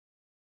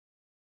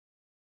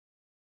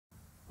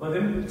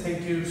Wadim,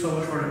 thank you so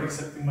much for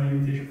accepting my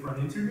invitation for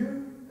an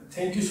interview.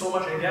 Thank you so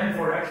much again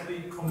for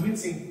actually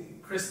convincing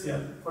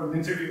Christian for the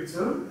interview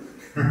too.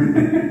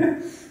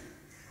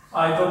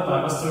 I don't know,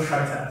 I was too shy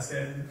to ask.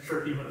 I'm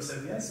sure he would have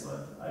said yes,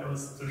 but I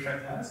was too shy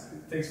to ask.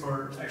 Thanks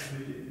for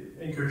actually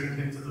encouraging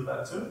him to do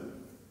that too.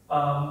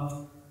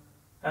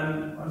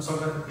 And I'm so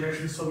glad that we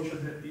actually saw each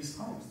other at these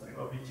times. Like,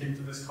 well, we came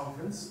to this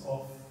conference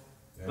of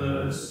it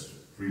was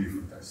really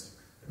fantastic.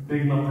 A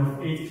big number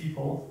of 8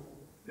 people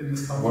in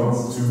this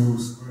conference. 1, 2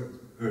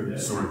 squared.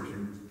 Sorry,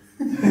 cubed.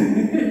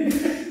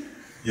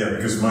 Yeah,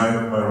 because my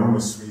room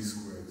is 3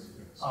 squared.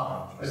 Yes.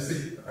 I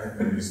see.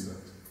 I missed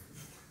that.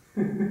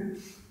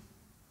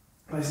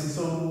 I see.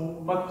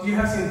 So, but you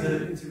have seen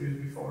the interviews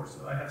before,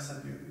 so I have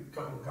sent you a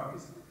couple of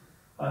copies.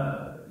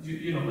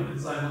 You know what it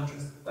is. I will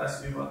just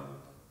ask you about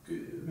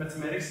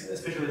mathematics,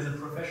 especially as a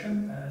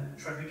profession, and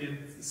try to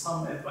get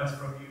some advice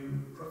from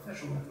you,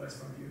 professional advice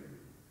from you,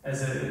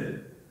 as a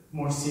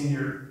more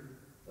senior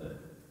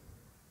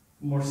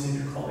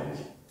colleague.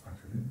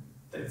 Okay.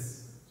 That's,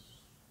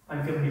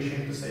 I'm feeling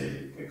ashamed to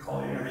say a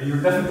colleague. I mean,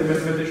 you're definitely a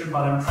mathematician,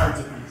 but I'm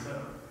trying to be, so.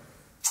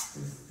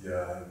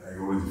 Yeah, I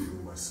already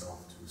feel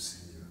myself too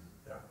senior.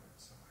 Yeah,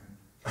 so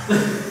I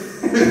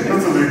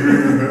totally agree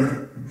with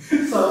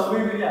that. So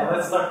maybe, yeah,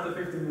 let's start the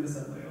 15 minutes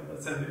and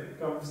let's end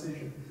the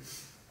conversation.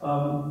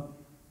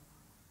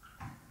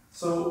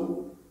 So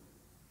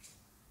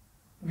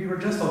we were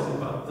just talking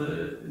about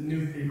the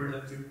new paper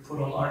that you put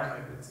on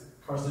archive at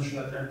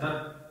Postgraduation, and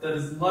that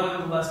is not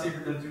the last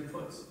paper that you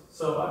put.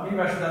 So maybe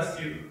I should ask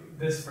you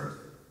this first.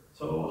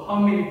 So how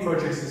many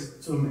projects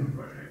is too many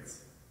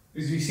projects?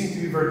 Because you seem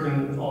to be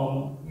working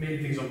on many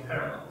things on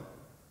parallel.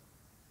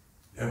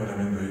 Yeah, but I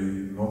mean, they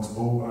not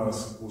all are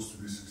supposed to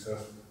be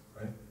successful,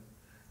 right?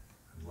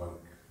 And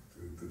like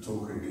the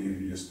talk I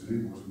gave you yesterday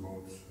was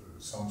about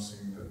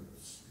something that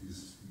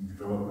is in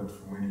development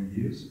for many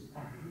years.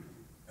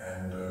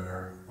 And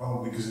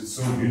well, because it's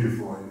so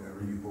beautiful, I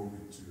really hope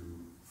it to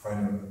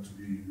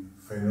be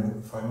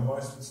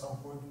finalized at some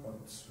point,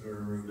 but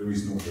there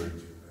is no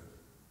guarantee of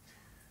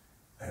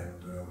that.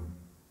 And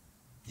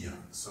yeah,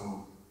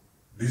 so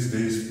these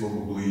days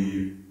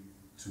probably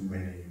too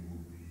many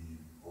will be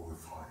over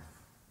 5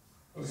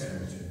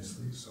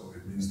 simultaneously. So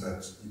it means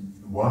that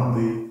in one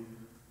day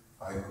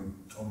I could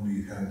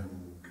only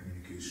handle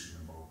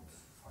communication about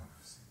 5,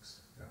 6.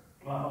 Yeah.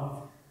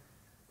 Wow.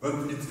 But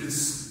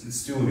it's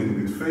still a little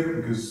bit fake,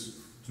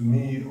 because to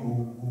me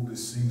all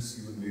these things,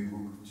 even they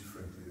look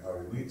differently,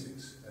 are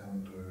related,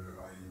 and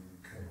I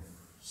kind of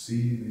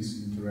see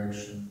these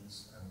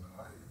interactions, and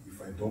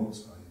if I don't,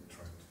 I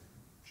try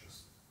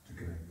to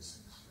connect these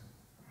things.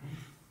 Yeah.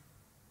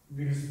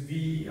 Because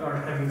we are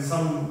having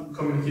some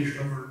communication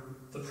over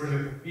the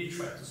project that we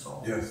try to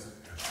solve. Yes.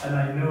 And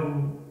I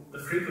know the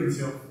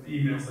frequency of the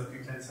emails that you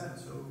can send,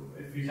 so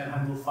if you can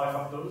handle 5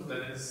 of those,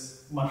 that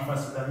is much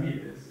faster than me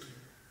it is.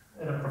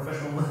 At a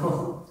professional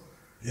level.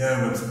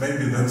 Yeah, but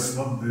maybe that's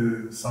not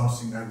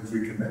something I would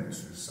recommend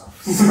to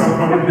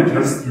someone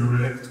just to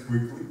react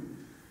quickly.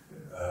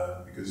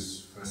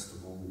 Because first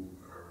of all,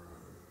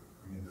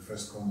 I mean, the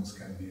first comments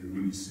can be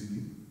really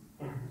silly.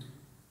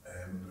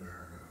 And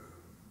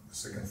the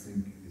second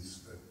thing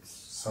is that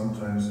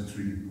sometimes it's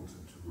really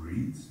important to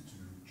read,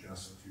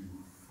 to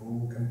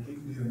follow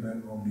completely, and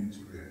then only to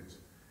react.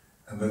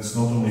 And that's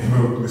not only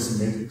about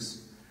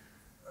mathematics,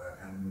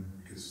 and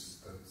because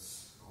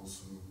that's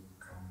also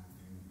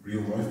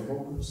real life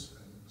problems,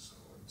 and so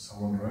when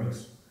someone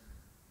writes,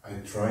 I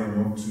try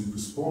not to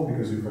postpone,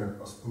 because if I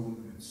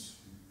postpone, it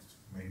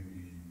may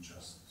be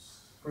just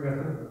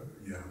forgotten,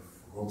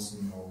 or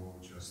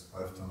just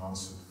left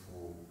unanswered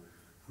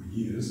for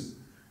years,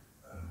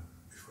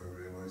 if I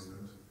realize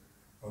that.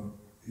 But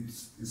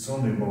it's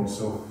only about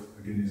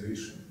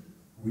self-organization,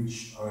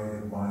 which I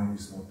admire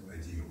is not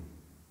ideal.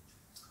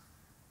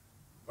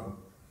 But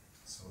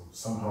so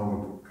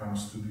somehow it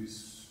comes to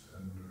this,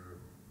 and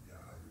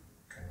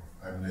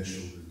I'm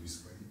natural in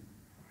this way,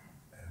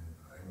 and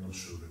I'm not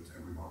sure that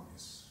everyone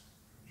is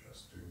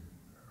just doing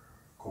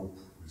cope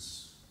with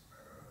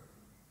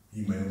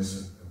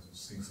emails and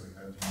things like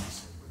that in the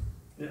same way.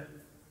 Yeah.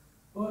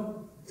 Well,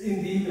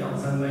 in the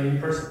emails and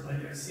in person,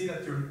 I see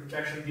that you're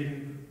actually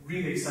getting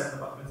really excited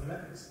about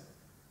mathematics.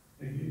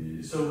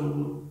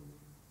 So,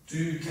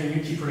 can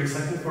you keep your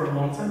excitement for a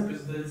long time?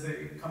 Because there's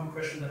a common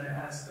question that I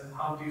ask: that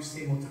how do you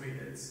stay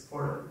motivated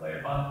for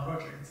about a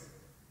project?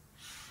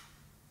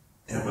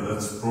 Yeah, but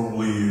that's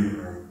probably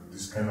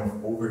this kind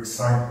of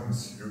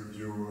overexcitement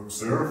you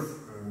observe.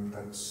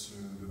 That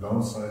the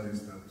downside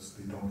is that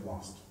they don't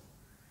last.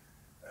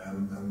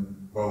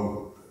 And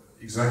well,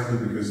 exactly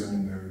because I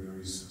mean there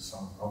is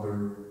some other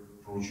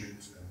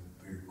project, and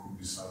there could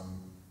be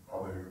some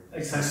other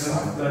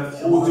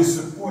excitement or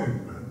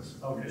disappointment,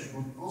 which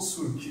would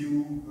also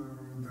kill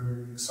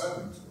the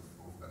excitement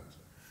of that.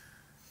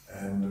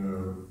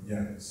 And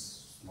yeah,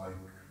 it's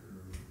like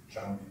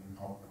jumping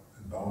up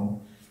and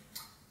down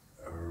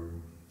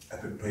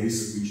at a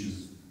pace which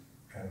is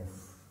kind of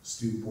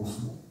still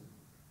possible.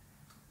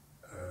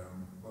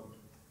 But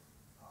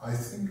I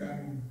think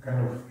I'm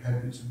kind of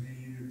happy to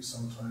be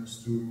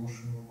sometimes too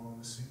emotional about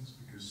these things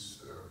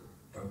because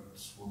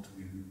that's what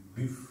we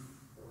live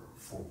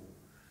for.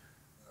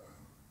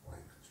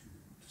 Like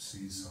to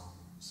see some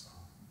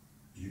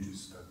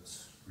beauties that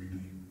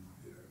really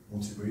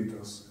motivate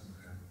us and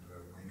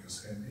make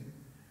us happy,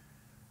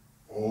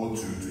 or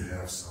to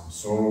have some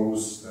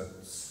sorrows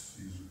that is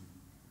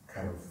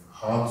kind of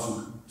hard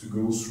to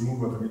go through,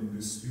 but I mean,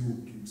 this still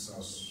keeps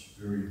us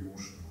very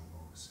emotional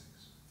about these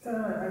things.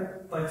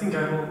 I think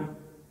I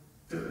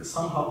will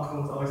somehow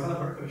quote Alexander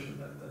Postgraduation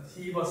that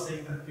he was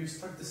saying that you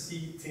start to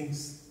see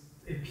things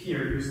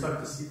appear, you start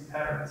to see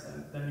patterns,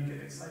 and then you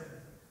get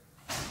excited.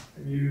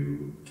 And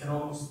you can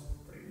almost,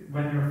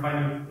 when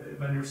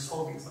you're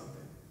solving something.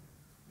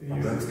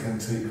 That can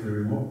take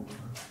very long.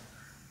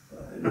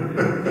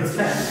 It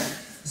can.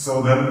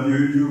 So then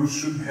you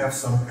should have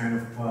some kind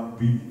of plan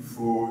B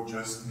for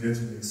just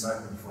getting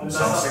excitement from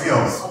something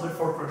else. Other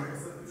 4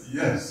 projects.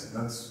 Yes,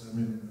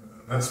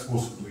 that's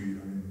possibly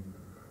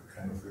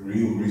kind of the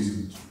real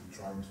reason to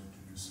try to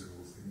do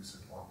several things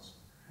at once.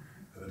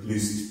 But at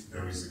least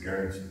there is a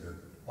guarantee that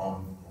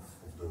one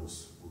of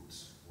those would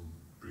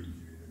bring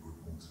you in a good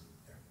mood.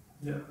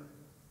 Yeah.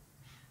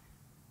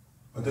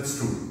 But that's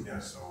true. Yeah.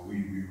 So we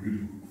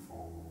really look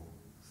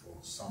for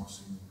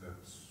something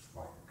that's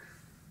like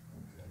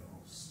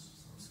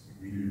something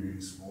really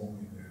small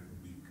in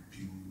a big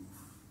pool,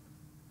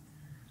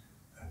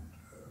 and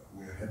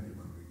we're happy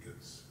when we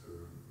get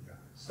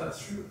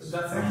That's true.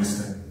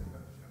 Understanding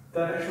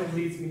that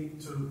actually leads me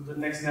to the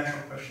next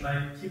natural question.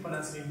 I keep on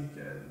asking,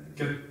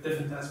 get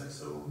different answers.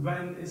 So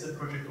when is a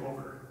project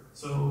over?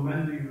 So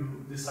when do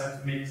you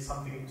decide to make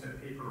something into a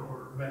paper,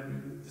 or when do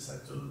you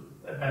decide to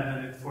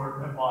abandon it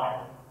for a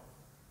while?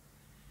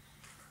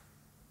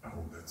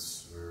 Oh,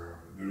 that's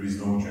there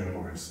is no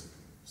general recipe,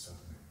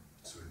 certainly.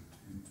 So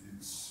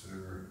it's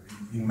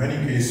in many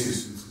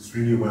cases it's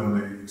really when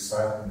the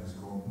excitement is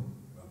gone.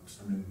 But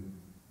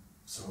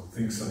so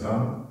things are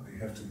done. They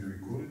have to be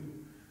recorded.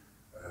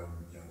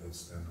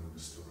 That's the end of the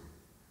story.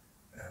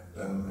 And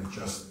then I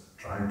just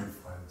try to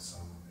find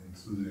some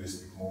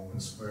enthusiastic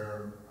moments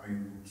where I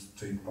would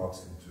take part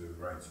into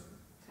writing.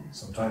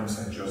 Sometimes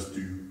I just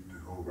do the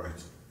whole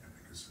writing,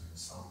 because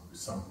with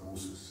some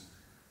courses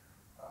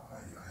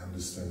I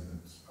understand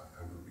that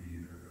I will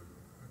be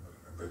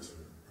a better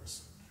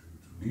person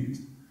to lead.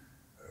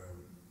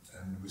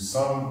 And with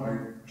some I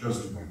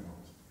just do my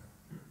part.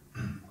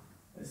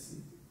 I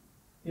see.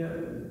 Yeah.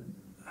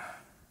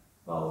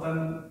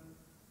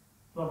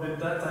 Well, with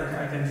that,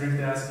 I can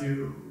directly ask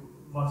you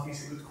what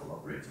makes a good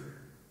collaborator.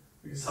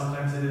 Because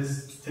sometimes it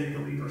is to take the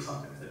lead, or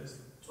sometimes it is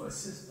to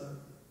assist, but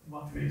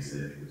what makes a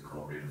good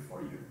collaborator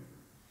for you?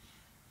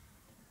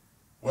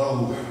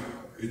 Well,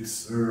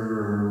 it's...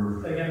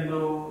 Again,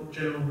 no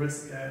general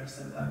risk, I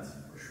understand that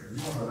for sure.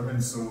 Yeah,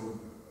 so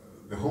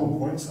the whole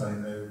point I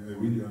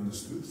really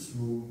understood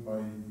through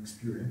my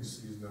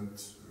experience is that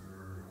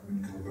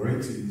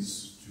collaborating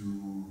is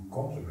to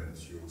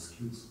complement your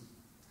skills.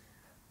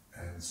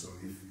 And so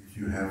if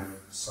you have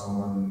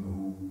someone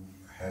who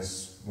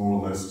has more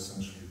or less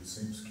essentially the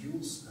same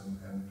skills,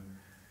 and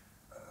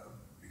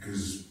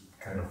because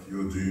kind of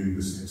you're doing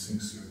the same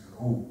things,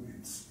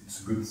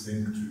 it's a good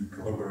thing to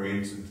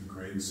collaborate and to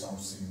create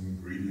something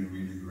really,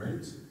 really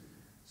great.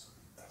 So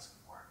it doesn't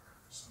work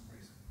for some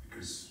reason,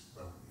 because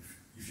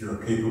if you're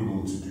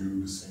capable to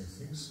do the same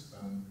things,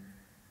 then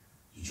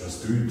you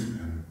just do it,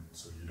 and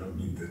so you don't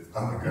need that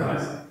other guy.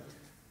 Nice.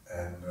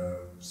 And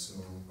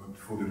but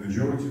for the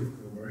majority of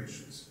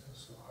collaborations,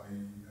 so I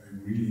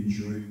really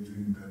enjoy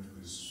doing that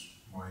with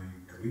my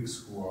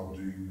colleagues who are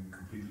doing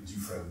completely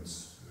different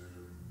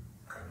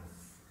kind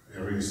of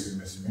areas in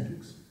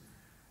mathematics,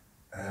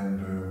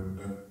 and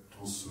that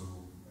also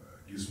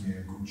gives me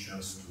a good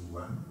chance to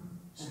learn.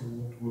 So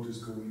what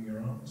is going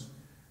around,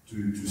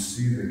 to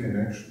see the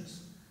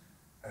connections,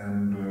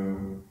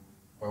 and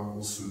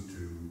also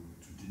to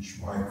teach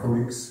my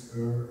colleagues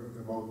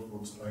about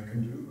what I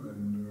can do,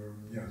 and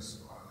so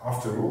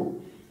after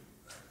all,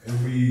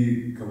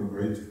 every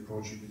collaborative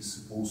project is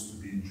supposed to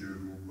be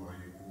enjoyable by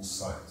all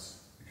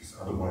sides, because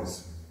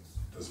otherwise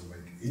it doesn't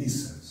make any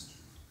sense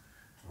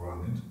to run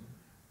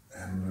it.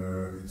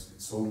 And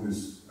it's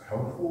always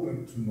helpful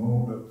to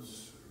know that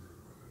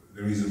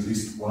there is at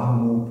least one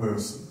more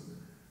person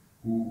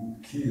who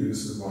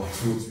cares about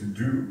what you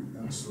do,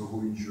 and so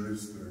who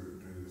enjoys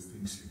the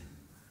things you do.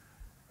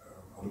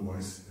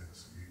 Otherwise,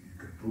 yes, you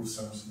can prove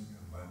something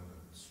and learn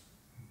that,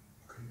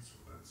 okay, so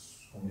that's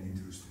only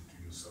interesting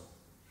to yourself.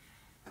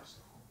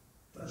 So,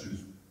 which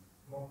is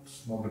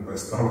not the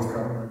best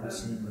outcome, I would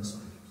say.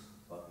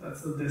 But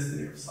that's the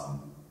destiny of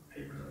some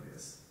papers, I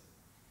guess.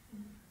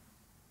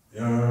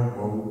 Yeah,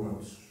 well,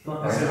 but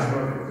not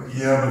necessarily.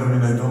 Yeah,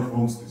 but I don't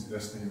want this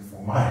destiny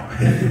for my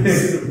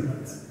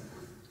papers.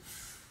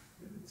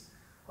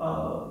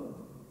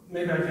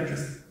 Maybe I can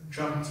just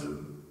jump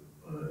to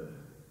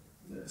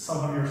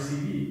some of your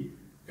CV,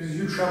 because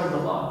you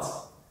traveled a lot.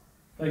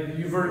 Like,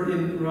 you were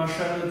in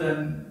Russia,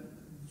 then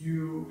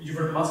you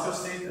were in Moscow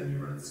State, then you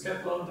were in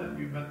Scotland, then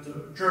you went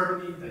to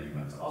Germany, then you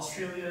went to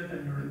Australia,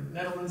 then you're in the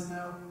Netherlands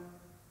now.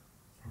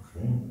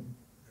 Okay.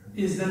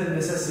 is that a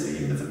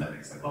necessity in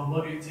mathematics? Like, well,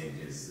 what do you think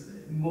is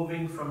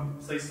moving from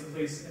place to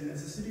place a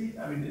necessity?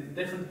 I mean, it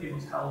definitely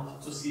would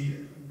help to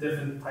see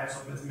different types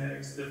of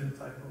mathematics, different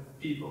type of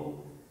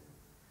people.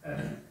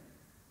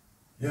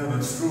 Yeah,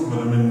 that's true, but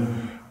I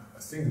mean, I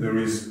think there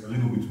is a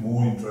little bit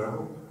more in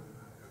travel.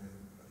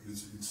 I mean,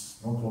 it's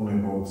not only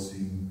about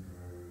seeing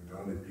the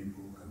other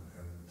people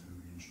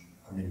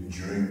and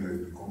enjoying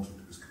the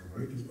contact with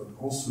collaborators, but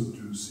also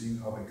to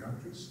seeing other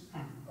countries,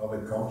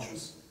 other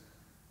cultures,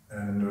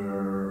 and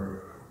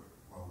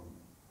well,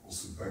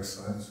 also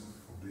backsides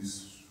of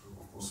this,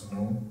 of course, are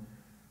known.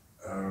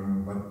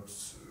 But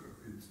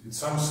it's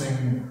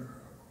something.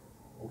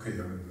 Okay,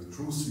 I mean, the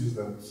truth is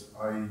that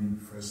I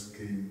first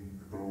came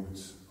abroad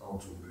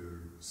out of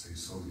the, say,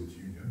 Soviet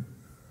Union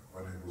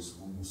when I was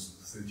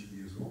almost 30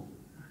 years old.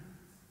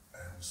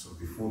 And so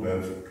before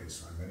that, okay,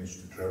 so I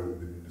managed to travel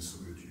within the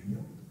Soviet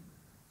Union,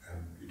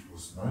 and it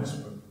was nice,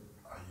 but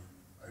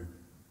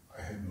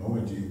I had no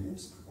idea what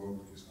the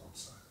world is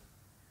outside.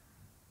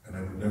 And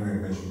I would never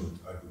imagine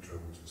that I would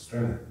travel to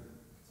Australia.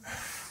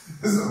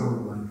 So,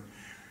 like,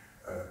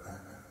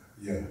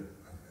 yeah,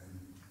 I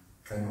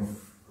kind of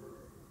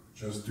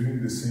just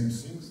doing the same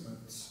things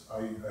that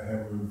I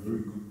have a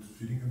very good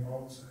feeling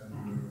about,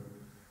 and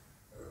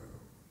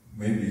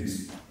maybe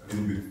it's a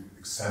little bit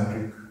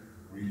eccentric,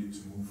 really, to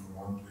move from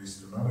one place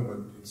to another,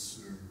 but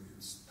it's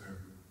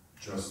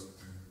just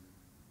the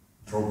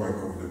drawback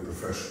of the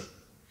profession.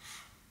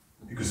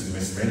 Because in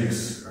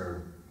mathematics,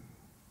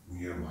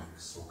 we are like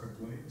soccer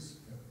players,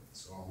 yeah?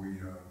 So we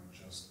are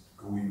just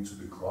going to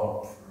the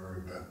club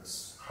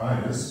that's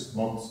highest,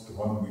 not the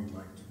one we'd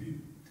like to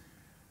be.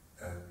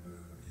 And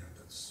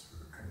that's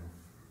kind of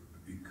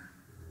the big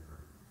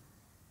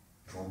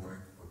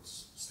drawback, but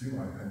still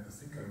I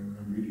think I'm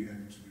really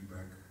happy to be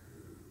back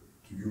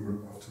to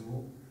Europe after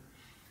all.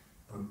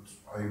 But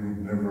I would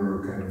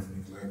never kind of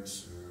neglect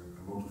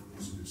a lot of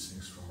positive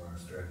things from my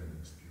Australian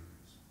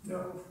experience. No,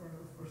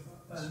 of course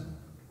not. So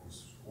it was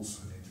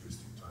also an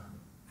interesting time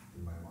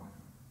in my life.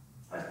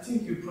 I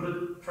think you put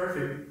it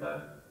perfect,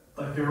 that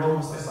like you're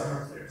almost like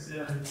soccer players.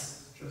 Yeah,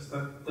 it's just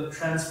that the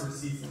transfer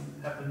season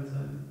happens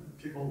and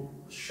people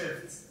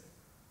shift.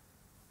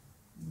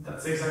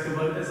 That's exactly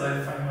what it is.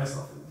 I find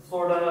myself in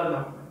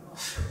Florida.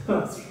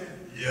 No,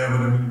 yeah, but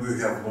I mean, we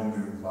have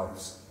longer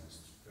lives.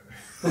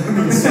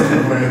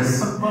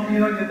 But we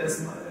don't get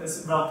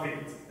as well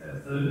paid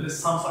as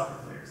some soccer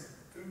players.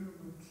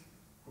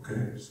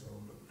 Okay, so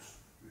but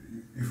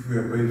if we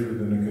are paid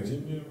within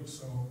academia,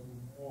 so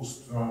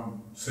most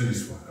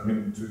satisfied. I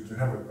mean, to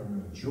have a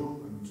permanent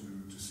job and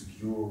to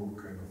secure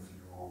kind of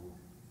your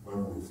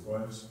level of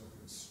life, so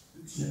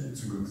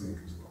it's a good thing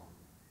as well.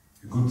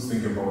 A good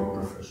thing about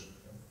profession.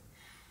 Yeah?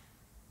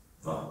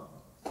 Well,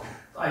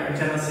 I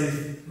cannot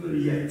say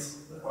yet.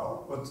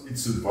 Well, but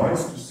it's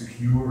advice to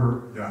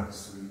secure,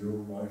 so your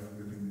life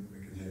within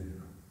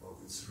academia. Well,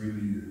 it's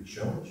really a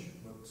challenge,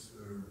 but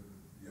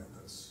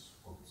that's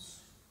what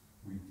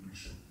we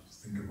should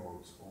think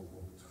about all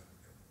the time.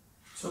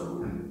 Yeah. So,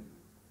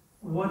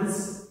 what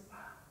is?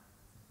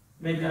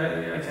 Maybe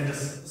I can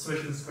just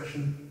switch this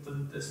question to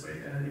this way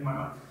in my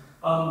mind.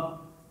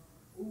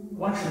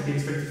 What should be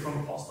expected from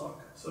a postdoc?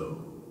 So,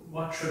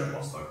 what should a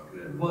postdoc?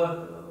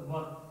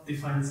 What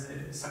defines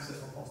a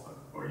successful postdoc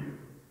for you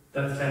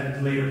that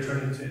can later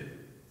turn into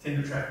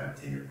tenure track and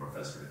tenure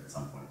professor at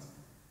some point?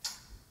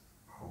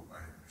 Oh, I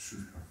should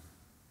have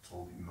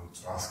told you not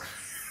to ask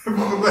me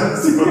about that,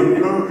 but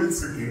no,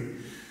 it's okay.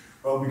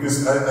 Well,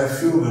 because I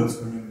feel that,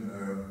 I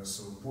mean,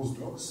 so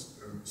postdocs,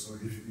 so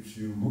if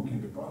you look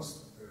in the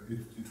past,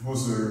 it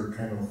was a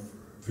kind of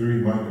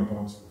very minor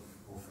part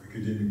of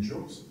academic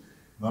jobs.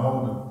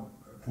 Now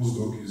the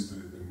postdoc is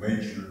the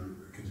major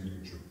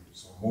academic job.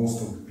 So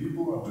most of the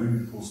people are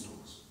doing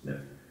postdocs. Yeah.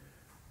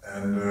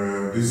 And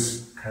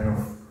this kind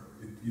of,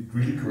 it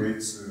really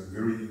creates a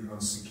very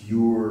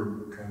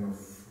unsecure kind of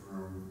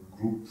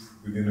group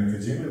within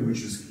academia,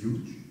 which is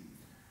huge.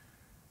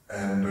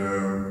 And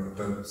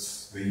that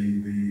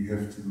they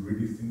have to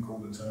really think all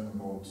the time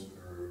about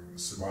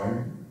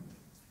surviving,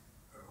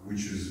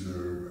 which is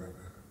a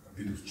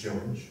bit of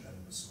challenge.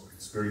 And so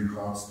it's very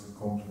hard to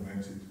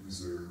complement it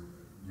with a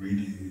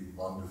really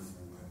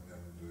wonderful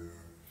and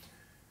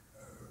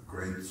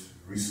great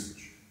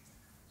research.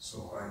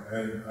 So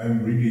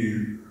I'm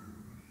really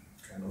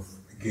kind of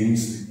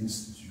against the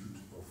institute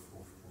of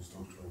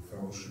postdoctoral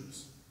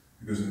fellowships,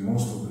 because in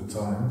most of the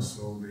time,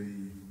 so they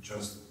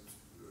just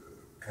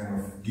kind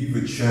of give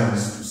a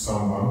chance to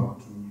someone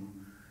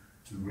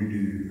to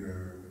really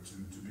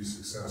to be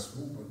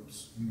successful, but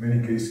in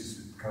many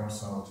cases it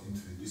comes out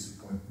into a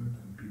disappointment,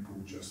 and people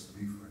just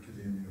leave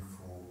academia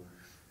for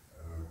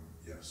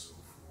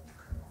for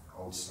kind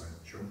of outside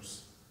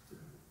jobs,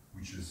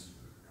 which is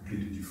a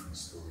completely different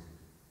story.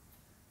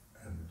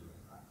 And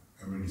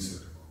I'm really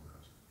sad about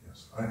that.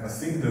 Yes, I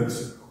think that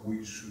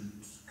we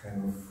should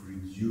kind of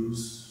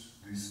reduce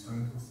these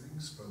type of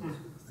things, but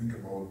think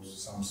about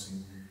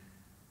something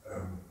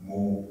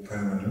more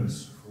permanent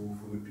for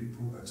the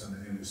people at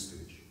an early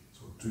stage.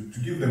 So to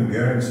give them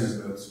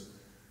guarantees that,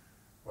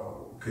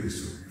 well, okay,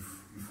 so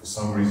if for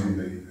some reason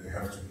they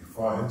have to be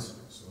fired,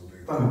 so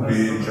they could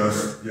be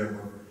just, yeah,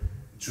 but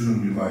it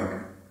shouldn't be like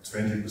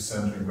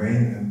 20%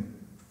 remain and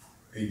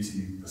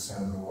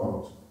 80% go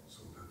out.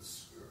 So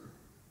that's,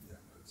 yeah,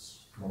 that's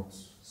not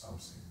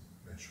something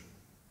natural.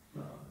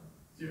 No,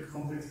 you're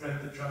completely right.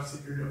 The job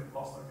security of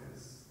postdoc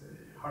is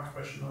a hard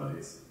question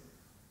nowadays.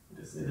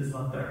 It is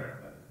not there.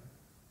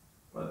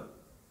 But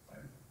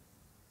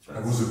I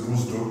was a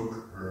postdoc,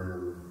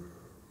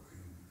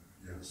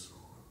 so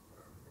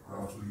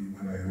roughly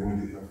when I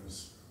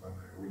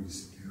already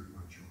secured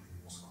my job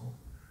in Moscow.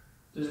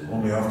 So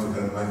only after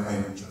that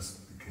I just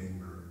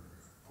became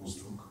a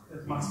postdoc.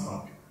 At Max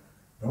Planck?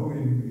 No,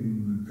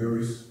 in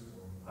Paris,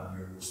 on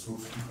the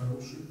Ostrovsky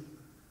Fellowship.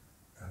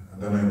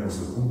 And then I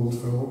was a Humboldt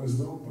Fellow as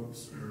well, but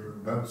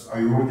that I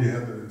already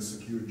had a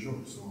secure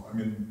job. So I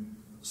mean,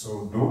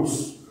 so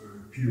those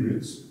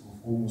periods of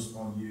almost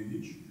 1 year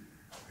each,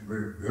 they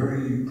were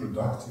very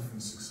productive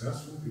and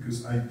successful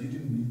because I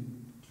didn't need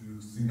to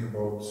think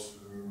about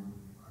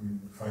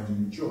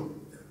finding a job.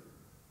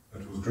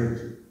 That was great.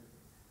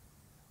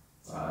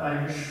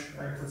 I wish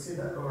I could see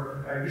that,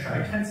 or I wish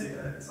I can see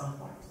that at some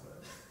point.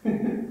 But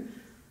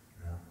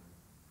yeah,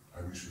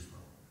 I wish as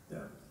well.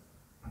 Yeah.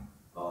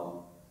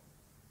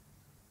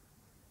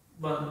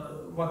 But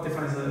what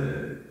defines a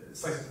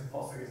successful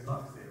postdoc is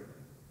not clear.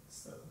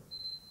 So,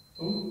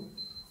 ooh.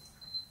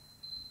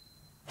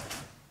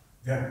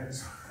 Yeah.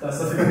 That's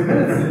the thing.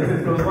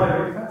 It goes by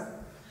very fast.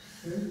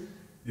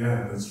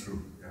 Yeah, that's true.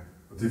 Yeah.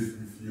 But if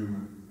you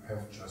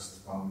have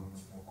just one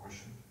small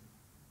question.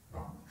 No.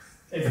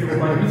 If you would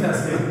like me to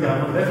ask it,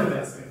 I will definitely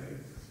ask it.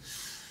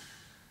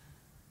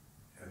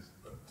 Yes,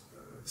 but...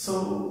 So,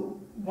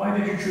 why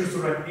did you choose to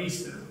write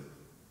these two?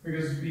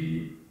 Because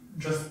we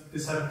just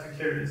decided to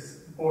carry this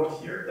board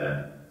here,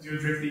 that you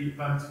directly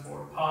went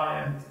for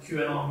pi and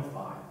q along with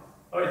pi.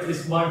 Or at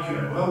least one q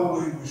along. Well,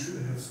 we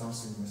should have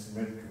something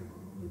mathematical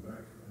on the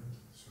back, right?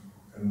 So,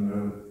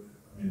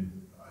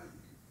 and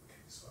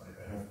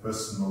I have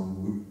personal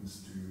witness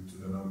to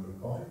the number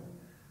pi,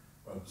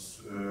 but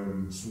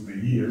through the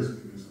years,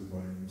 because of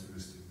my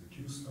interest in the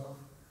Q stuff,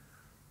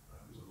 I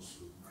was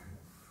also kind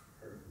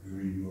of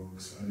very well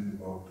excited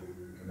about the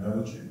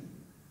analogy,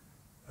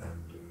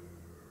 and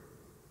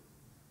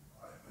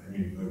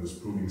I was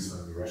proving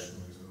some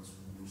irrational results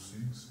from those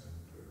things, and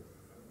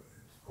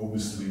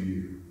obviously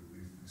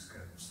this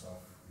kind of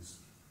stuff is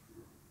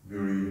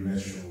very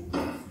natural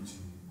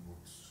fitting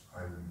what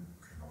I'm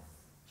kind of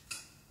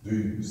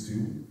doing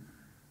still.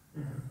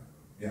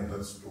 Yeah,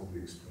 that's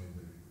probably explained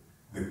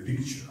the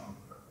picture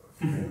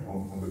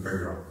on the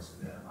background.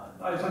 Yeah,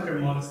 I like your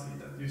modesty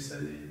that you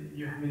said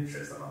you have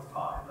interest about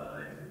pi. That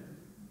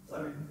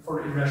I mean,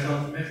 for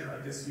irrationality measure,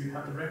 I guess you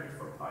have the record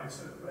for pi,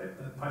 so right?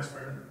 The pi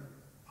squared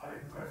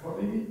and pi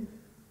 4 maybe?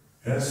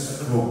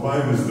 Yes, for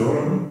pi with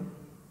Doran,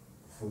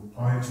 for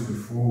pi to the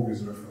 4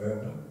 with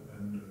Raffaella,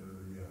 and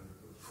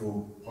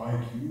for pi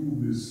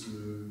cube with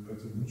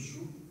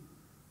Pettenuccio.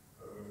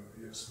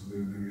 Yes,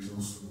 there is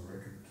also a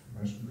record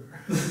mentioned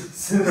there.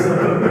 So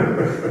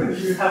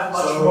you have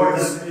much more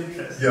than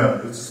interest.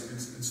 Yeah,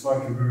 it's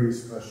like a very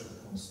special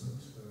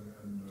constant,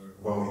 and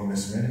well, in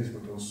mathematics,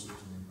 but also to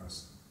me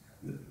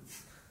personally.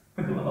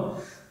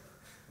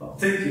 Well,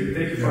 thank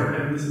you for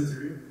having this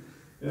interview.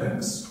 Yeah.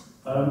 Thanks.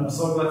 I'm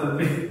so glad that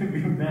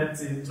we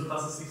met in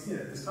 2016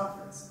 at this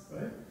conference,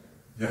 right?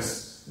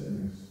 Yes. Yeah.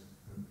 Yes.